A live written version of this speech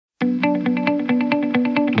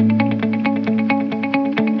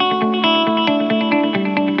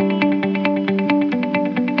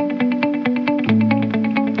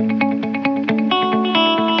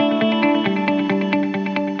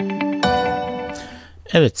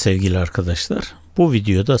Evet sevgili arkadaşlar, bu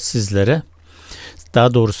videoda sizlere,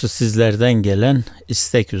 daha doğrusu sizlerden gelen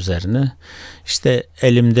istek üzerine, işte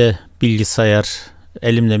elimde bilgisayar,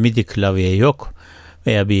 elimde Midi klavye yok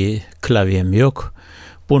veya bir klavyem yok.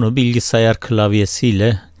 Bunu bilgisayar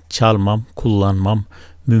klavyesiyle çalmam, kullanmam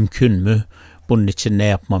mümkün mü? Bunun için ne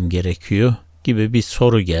yapmam gerekiyor gibi bir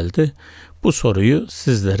soru geldi. Bu soruyu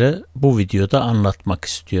sizlere bu videoda anlatmak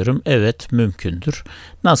istiyorum. Evet, mümkündür.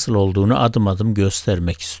 Nasıl olduğunu adım adım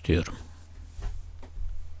göstermek istiyorum.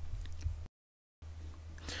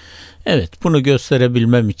 Evet, bunu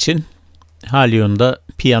gösterebilmem için Halyon'da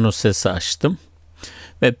piyano sesi açtım.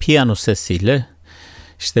 Ve piyano sesiyle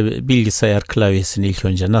işte bilgisayar klavyesini ilk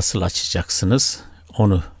önce nasıl açacaksınız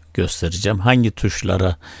onu göstereceğim. Hangi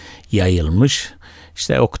tuşlara yayılmış,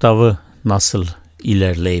 işte oktavı nasıl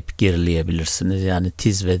ilerleyip gerileyebilirsiniz. Yani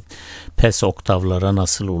tiz ve pes oktavlara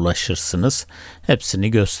nasıl ulaşırsınız.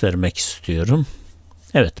 Hepsini göstermek istiyorum.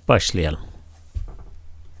 Evet, başlayalım.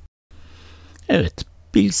 Evet,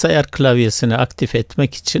 bilgisayar klavyesini aktif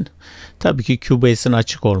etmek için tabii ki Cubase'in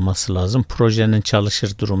açık olması lazım. Projenin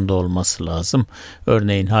çalışır durumda olması lazım.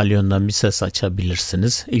 Örneğin Halyon'dan bir ses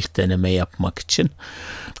açabilirsiniz ilk deneme yapmak için.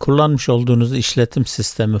 Kullanmış olduğunuz işletim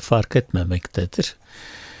sistemi fark etmemektedir.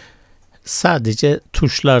 Sadece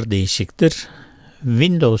tuşlar değişiktir.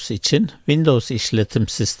 Windows için Windows işletim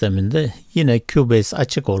sisteminde yine Cubase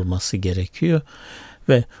açık olması gerekiyor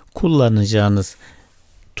ve kullanacağınız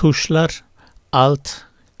tuşlar Alt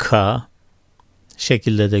K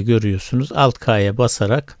şekilde de görüyorsunuz. Alt K'ya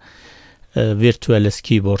basarak Virtual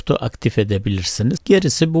Keyboard'u aktif edebilirsiniz.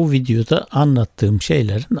 Gerisi bu videoda anlattığım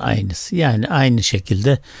şeylerin aynısı. Yani aynı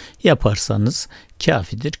şekilde yaparsanız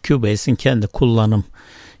kafidir. Cubase'in kendi kullanım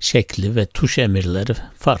şekli ve tuş emirleri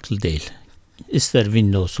farklı değil. İster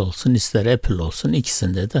Windows olsun, ister Apple olsun,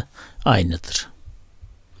 ikisinde de aynıdır.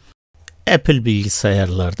 Apple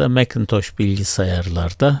bilgisayarlarda, Macintosh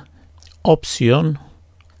bilgisayarlarda opsiyon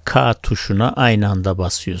K tuşuna aynı anda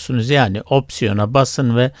basıyorsunuz. Yani opsiyona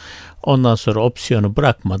basın ve ondan sonra opsiyonu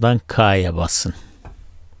bırakmadan K'ya basın.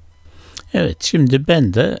 Evet, şimdi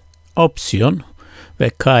ben de opsiyon ve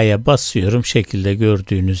K'ya basıyorum. Şekilde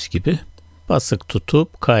gördüğünüz gibi basık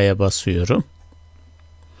tutup K'ya basıyorum.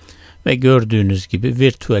 Ve gördüğünüz gibi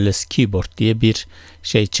Virtual Keyboard diye bir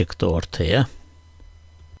şey çıktı ortaya.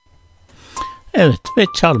 Evet, ve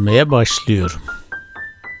çalmaya başlıyorum.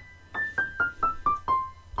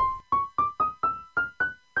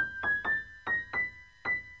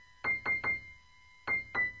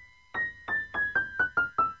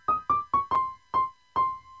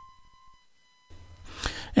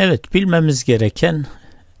 Evet, bilmemiz gereken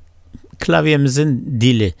klavyemizin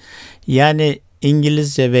dili. Yani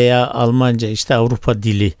İngilizce veya Almanca, işte Avrupa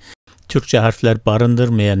dili, Türkçe harfler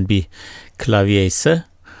barındırmayan bir klavye ise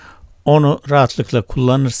onu rahatlıkla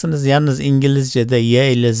kullanırsınız. Yalnız İngilizce'de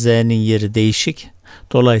Y ile Z'nin yeri değişik.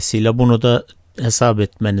 Dolayısıyla bunu da hesap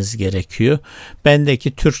etmeniz gerekiyor.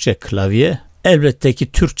 Bendeki Türkçe klavye. Elbette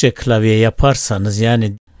ki Türkçe klavye yaparsanız,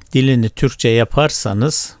 yani dilini Türkçe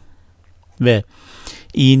yaparsanız ve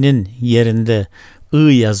i'nin yerinde I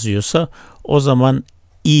yazıyorsa o zaman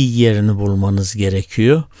i yerini bulmanız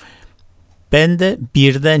gerekiyor. Bende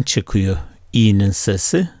birden çıkıyor i'nin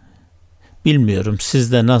sesi. Bilmiyorum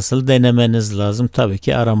sizde nasıl, denemeniz lazım. Tabii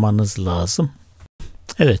ki aramanız lazım.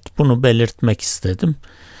 Evet, bunu belirtmek istedim.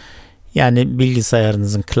 Yani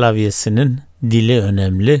bilgisayarınızın klavyesinin dili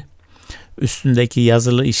önemli. Üstündeki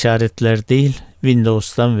yazılı işaretler değil,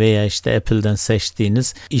 Windows'tan veya işte Apple'den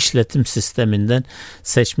seçtiğiniz işletim sisteminden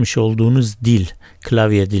seçmiş olduğunuz dil,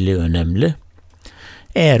 klavye dili önemli.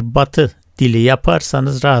 Eğer Batı dili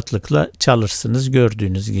yaparsanız rahatlıkla çalırsınız.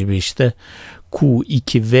 Gördüğünüz gibi işte Q,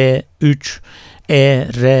 2, V, 3, E,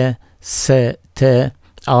 R, S, T,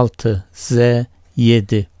 6, Z,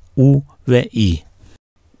 7, U ve I.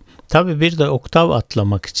 Tabii bir de oktav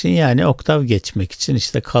atlamak için, yani oktav geçmek için,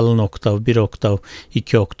 işte kalın oktav, 1 oktav,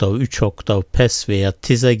 2 oktav, 3 oktav, pes veya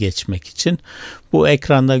tize geçmek için bu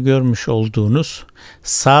ekranda görmüş olduğunuz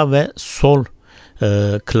sağ ve sol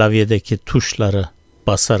klavyedeki tuşları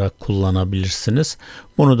basarak kullanabilirsiniz.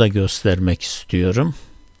 Bunu da göstermek istiyorum.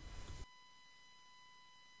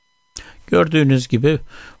 Gördüğünüz gibi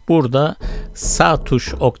burada sağ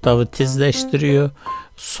tuş oktavı tizleştiriyor.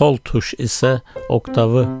 Sol tuş ise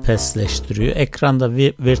oktavı pesleştiriyor. Ekranda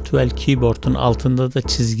Virtual Keyboard'un altında da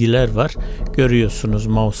çizgiler var. Görüyorsunuz,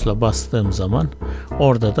 mouse'la bastığım zaman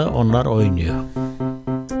orada da onlar oynuyor.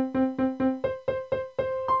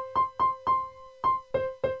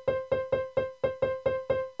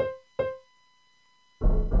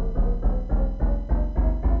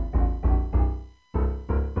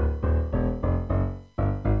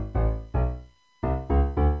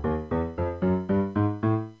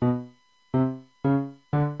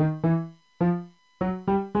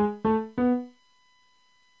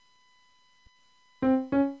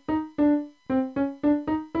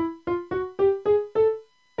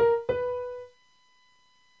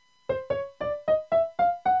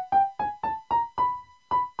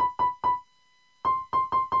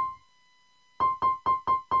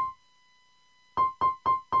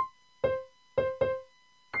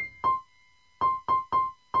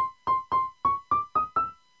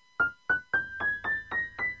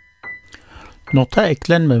 Nota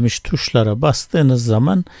eklenmemiş tuşlara bastığınız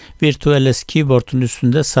zaman Virtual Keyboard'un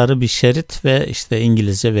üstünde sarı bir şerit ve işte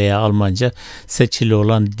İngilizce veya Almanca seçili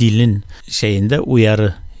olan dilin şeyinde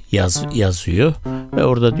uyarı yazıyor ve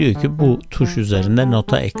orada diyor ki bu tuş üzerinde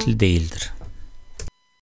nota ekli değildir.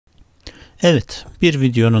 Evet, bir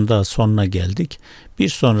videonun daha sonuna geldik. Bir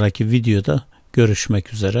sonraki videoda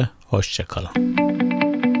görüşmek üzere. Hoşça kalın.